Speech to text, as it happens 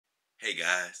Hey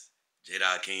guys,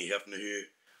 JayDollKingHefner here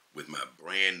with my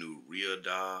brand new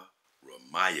RealDoll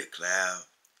Ramaya Cloud.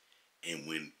 And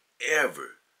whenever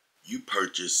you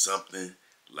purchase something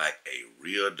like a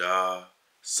RealDoll,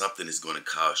 something that's going to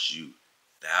cost you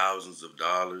thousands of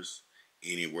dollars,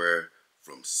 anywhere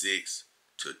from $6,000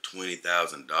 to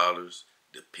 $20,000,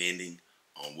 depending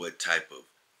on what type of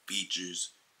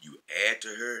features you add to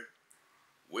her,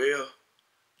 well,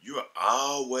 you're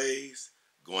always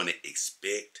going to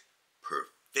expect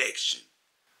perfection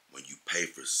when you pay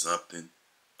for something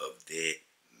of that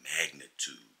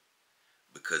magnitude.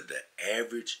 Because the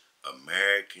average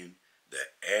American, the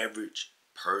average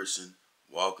person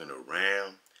walking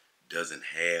around doesn't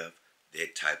have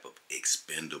that type of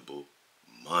expendable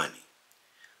money.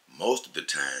 Most of the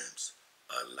times,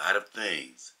 a lot of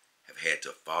things have had to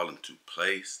fall into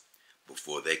place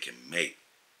before they can make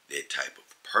that type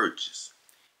of purchase.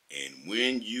 And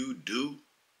when you do,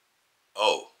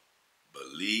 oh,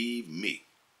 believe me,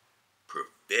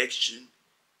 perfection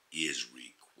is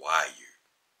required.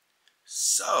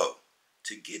 So,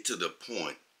 to get to the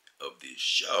point of this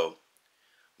show,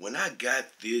 when I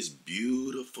got this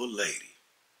beautiful lady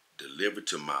delivered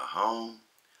to my home,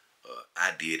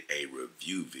 I did a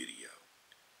review video.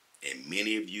 And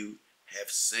many of you have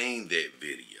seen that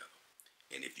video.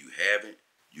 And if you haven't,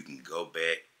 you can go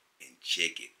back and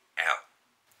check it out.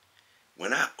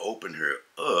 When I opened her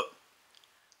up,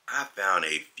 I found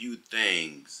a few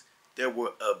things that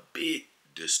were a bit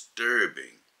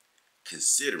disturbing,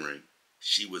 considering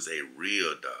she was a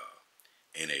real doll.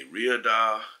 And a real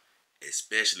doll,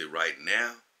 especially right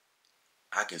now,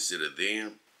 I consider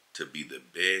them to be the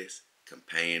best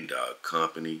companion dog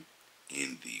company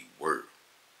in the world.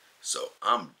 So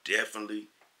I'm definitely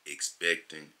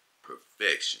expecting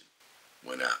perfection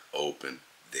when I open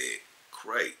that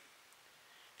crate.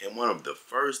 And one of the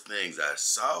first things I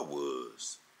saw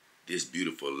was this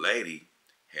beautiful lady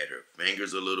had her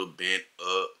fingers a little bent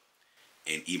up,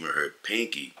 and even her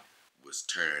pinky was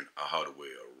turned all the way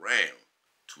around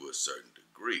to a certain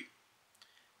degree.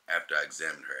 After I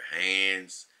examined her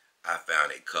hands, I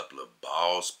found a couple of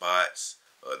bald spots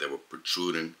that were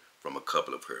protruding from a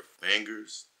couple of her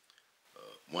fingers.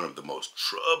 One of the most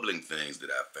troubling things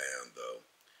that I found, though,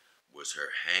 was her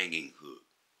hanging hook.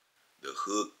 The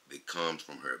hook that comes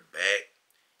from her back,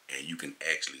 and you can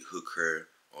actually hook her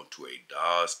onto a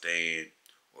doll stand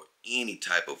or any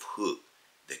type of hook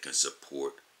that can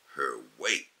support her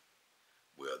weight.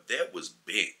 Well, that was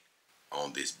bent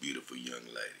on this beautiful young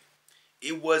lady.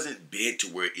 It wasn't bent to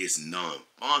where it's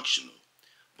non-functional,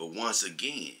 but once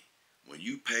again, when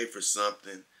you pay for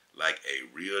something like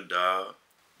a real doll,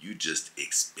 you just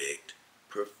expect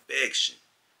perfection.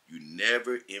 You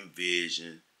never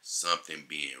envision something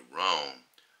being wrong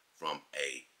from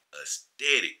a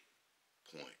aesthetic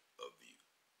point of view.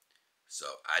 So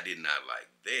I did not like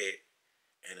that.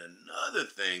 And another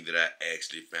thing that I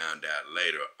actually found out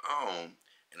later on,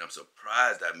 and I'm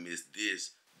surprised I missed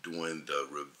this during the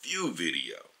review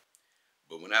video.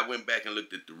 But when I went back and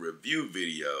looked at the review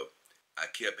video, I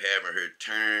kept having her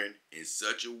turn in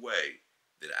such a way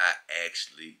that I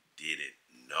actually didn't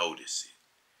notice it.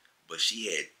 But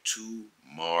she had 2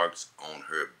 marks on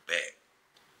her back,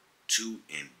 2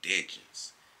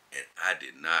 indentions, and I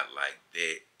did not like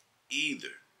that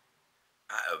either.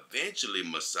 I eventually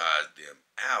massaged them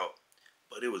out,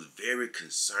 but it was very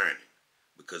concerning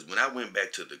because when I went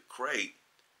back to the crate,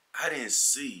 I didn't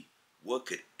see what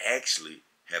could actually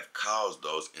have caused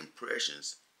those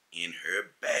impressions in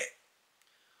her back.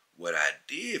 What I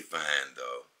did find,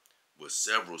 though, was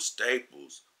several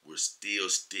staples were still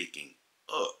sticking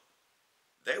up.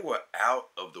 They were out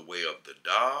of the way of the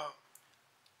doll,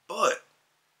 but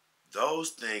those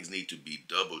things need to be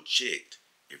double checked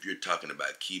if you're talking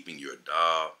about keeping your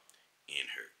doll in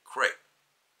her crate.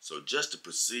 So just to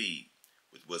proceed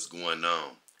with what's going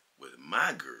on with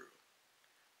my girl,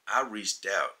 I reached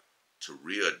out to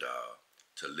RealDoll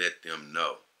to let them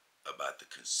know about the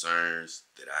concerns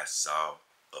that I saw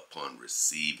upon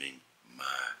receiving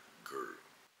my girl.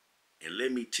 And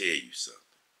let me tell you something.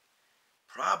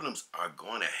 Problems are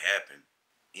going to happen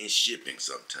in shipping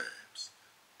sometimes.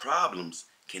 Problems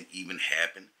can even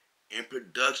happen in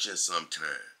production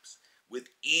sometimes with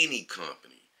any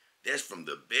company. That's from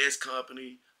the best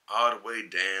company all the way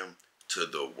down to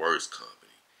the worst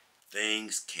company.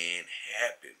 Things can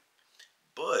happen.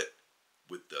 But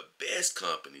with the best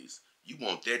companies, you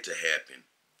want that to happen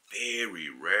very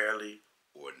rarely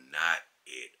or not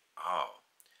at all.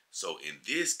 So in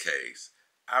this case,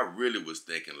 I really was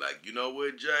thinking like, you know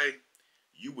what, Jay?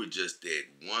 You were just that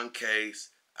one case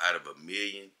out of a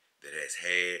million that has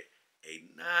had a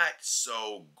not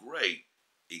so great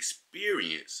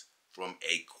experience from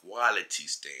a quality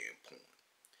standpoint.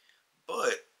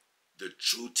 But the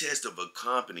true test of a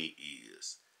company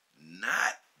is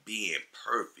not being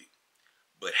perfect,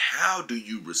 but how do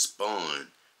you respond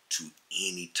to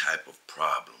any type of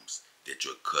problems that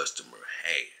your customer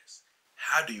has?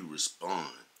 How do you respond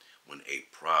when a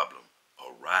problem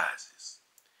arises?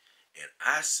 And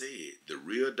I said the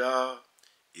RealDoll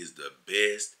is the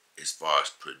best as far as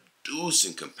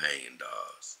producing companion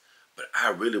dolls. But I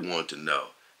really want to know,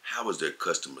 how is their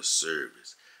customer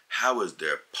service? How is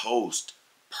their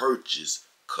post-purchase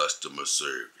customer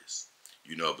service?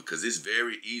 Because it's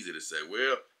very easy to say,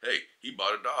 well, hey, he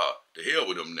bought a doll. To hell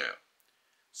with him now.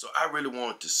 So I really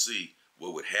want to see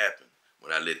what would happen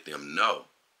when I let them know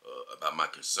about my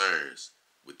concerns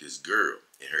with this girl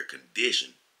and her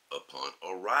condition upon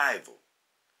arrival.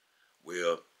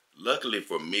 Well, luckily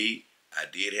for me, I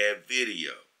did have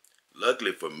video.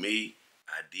 Luckily for me,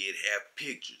 I did have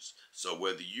pictures. So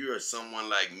whether you're someone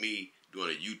like me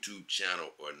doing a YouTube channel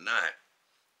or not,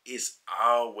 it's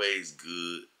always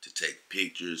good to take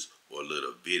pictures or a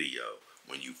little video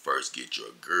when you first get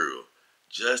your girl,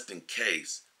 just in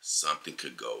case something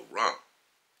could go wrong.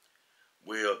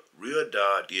 Well,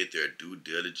 RealDoll did their due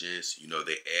diligence.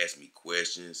 They asked me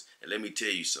questions. And let me tell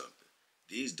you something.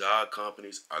 These doll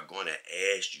companies are going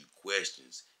to ask you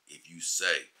questions if you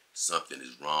say something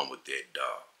is wrong with that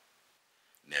doll.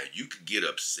 Now, you could get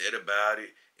upset about it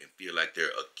and feel like they're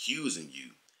accusing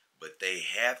you, but they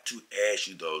have to ask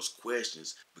you those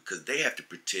questions because they have to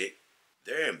protect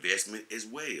their investment as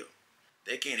well.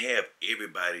 They can't have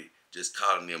everybody just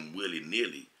calling them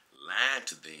willy-nilly, lying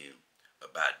to them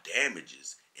about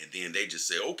damages, and then they just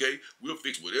say, okay, we'll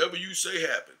fix whatever you say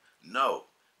happen. No,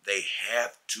 they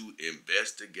have to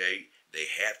investigate, they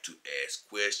have to ask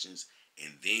questions,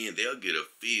 and then they'll get a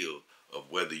feel of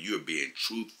whether you're being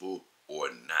truthful or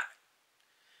not.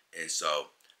 And so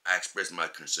I expressed my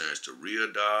concerns to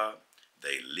RealDoll.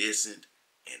 They listened,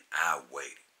 and I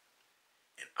waited.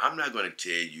 And I'm not going to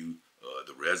tell you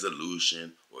the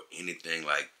resolution or anything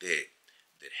like that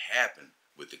happened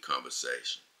with the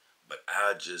conversation. But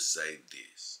I'll just say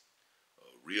this.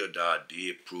 RealDoll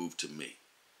did prove to me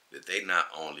that they not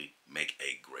only make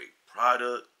a great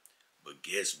product, but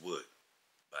guess what?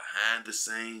 Behind the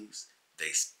scenes, they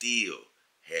still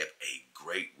have a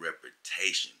great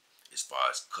reputation as far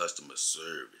as customer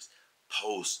service,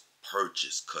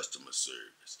 post-purchase customer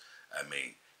service. I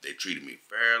mean, they treated me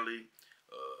fairly.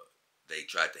 They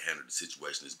tried to handle the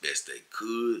situation as best they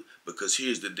could, because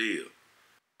here's the deal.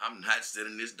 I'm not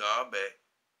sending this doll back,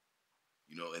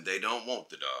 and they don't want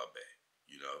the doll back,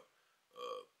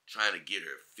 trying to get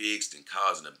her fixed and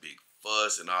causing a big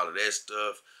fuss and all of that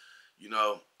stuff,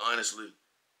 honestly,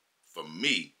 for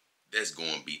me, that's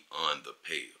going beyond the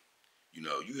pale.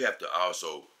 You have to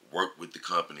also work with the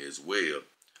company as well,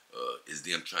 as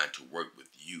them trying to work with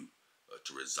you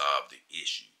to resolve the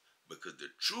issue. Because the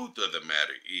truth of the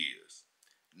matter is,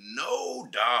 no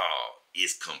doll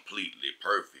is completely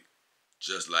perfect,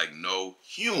 just like no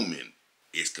human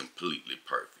is completely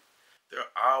perfect. There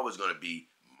are always going to be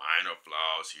minor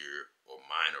flaws here or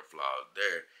minor flaws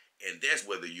there, and that's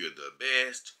whether you're the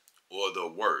best or the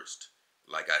worst,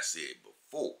 like I said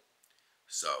before.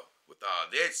 So, with all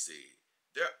that said,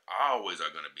 there always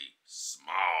are going to be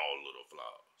small little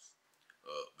flaws,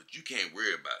 but you can't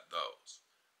worry about those.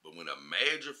 But when a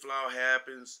major flaw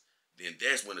happens, then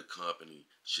that's when the company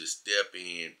should step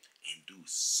in and do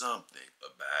something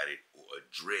about it or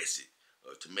address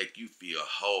it to make you feel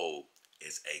whole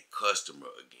as a customer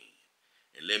again.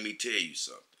 And let me tell you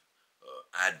something.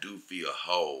 I do feel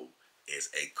whole as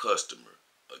a customer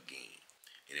again.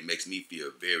 And it makes me feel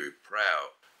very proud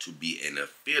to be an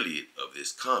affiliate of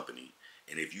this company.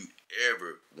 And if you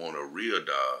ever want a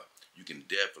RealDoll, you can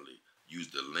definitely use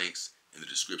the links in the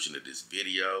description of this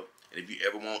video. And if you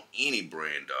ever want any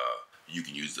brand doll, you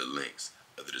can use the links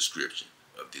of the description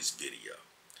of this video.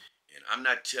 And I'm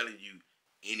not telling you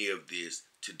any of this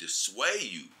to dissuade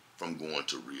you from going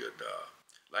to RealDoll.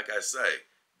 Like I say,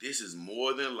 this is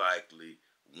more than likely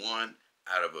 1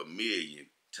 out of 1,000,000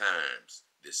 times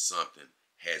that something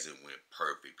hasn't went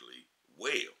perfectly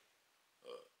well.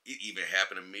 It even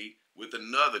happened to me with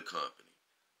another company.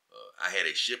 I had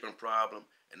a shipping problem,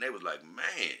 and they was like,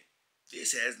 man,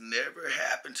 this has never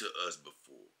happened to us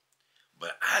before.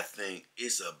 But I think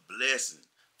it's a blessing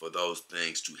for those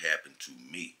things to happen to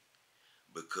me,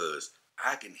 because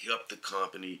I can help the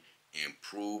company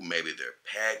improve maybe their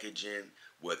packaging,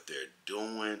 what they're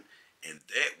doing, and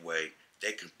that way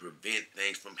they can prevent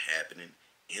things from happening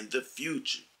in the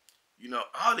future.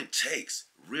 All it takes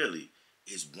really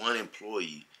is one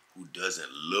employee who doesn't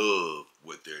love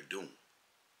what they're doing.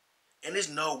 And there's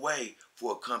no way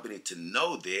for a company to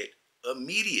know that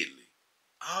immediately.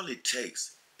 All it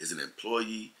takes is an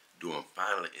employee doing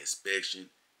final inspection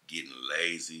getting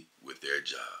lazy with their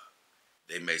job.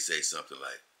 They may say something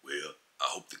like, well, I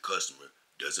hope the customer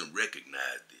doesn't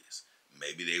recognize this.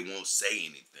 Maybe they won't say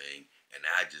anything and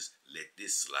I just let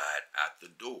this slide out the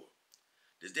door.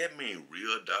 Does that mean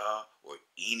RealDoll or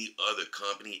any other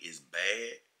company is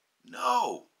bad?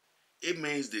 No. It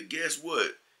means that guess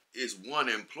what? It's one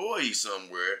employee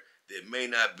somewhere that may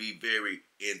not be very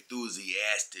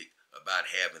enthusiastic about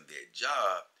having their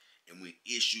job. And when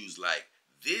issues like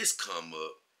this come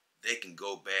up, they can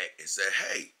go back and say,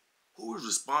 hey, who is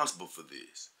responsible for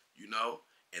this?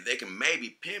 And they can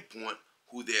maybe pinpoint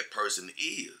who that person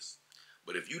is.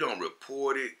 But if you don't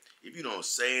report it, if you don't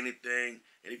say anything,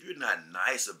 and if you're not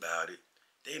nice about it,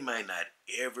 they might not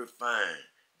ever find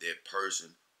that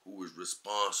person who is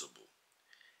responsible.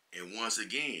 And once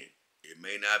again, it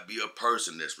may not be a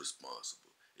person that's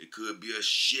responsible. It could be a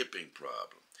shipping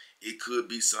problem. It could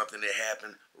be something that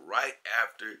happened right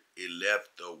after it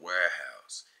left the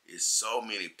warehouse. It's so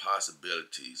many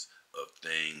possibilities of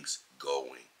things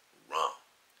going wrong.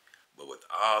 But with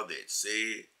all that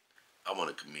said, I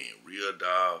want to commend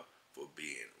RealDoll for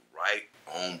being right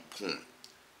on point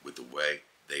with the way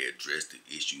they addressed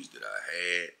the issues that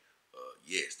I had.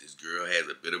 Yes, this girl has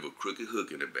a bit of a crooked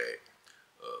hook in the back,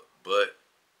 but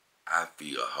I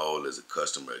feel whole as a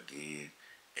customer again,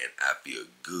 and I feel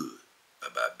good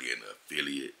about being an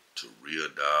affiliate to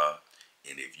RealDoll.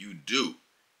 And if you do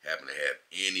happen to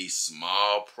have any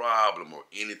small problem or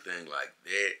anything like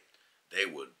that, they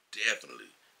will definitely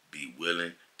be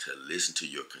willing to listen to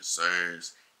your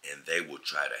concerns, and they will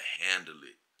try to handle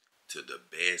it to the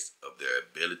best of their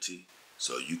ability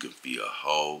so you can feel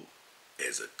whole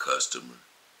as a customer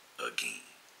again.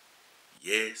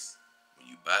 Yes, when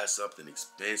you buy something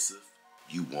expensive,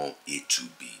 you want it to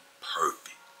be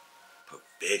perfect.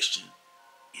 Perfection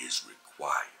is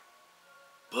required.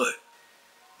 But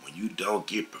when you don't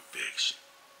get perfection,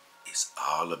 it's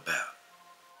all about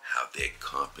how that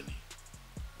company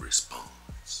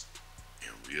responds.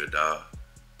 And RealDoll,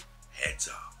 hats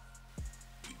off.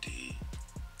 You did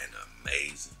an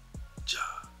amazing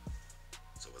job.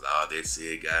 So with all that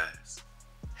said, guys,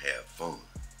 have fun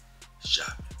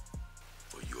shopping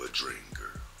for your dream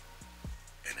girl.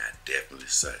 And I definitely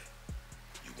say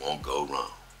you won't go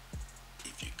wrong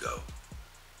if you go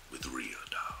with Real.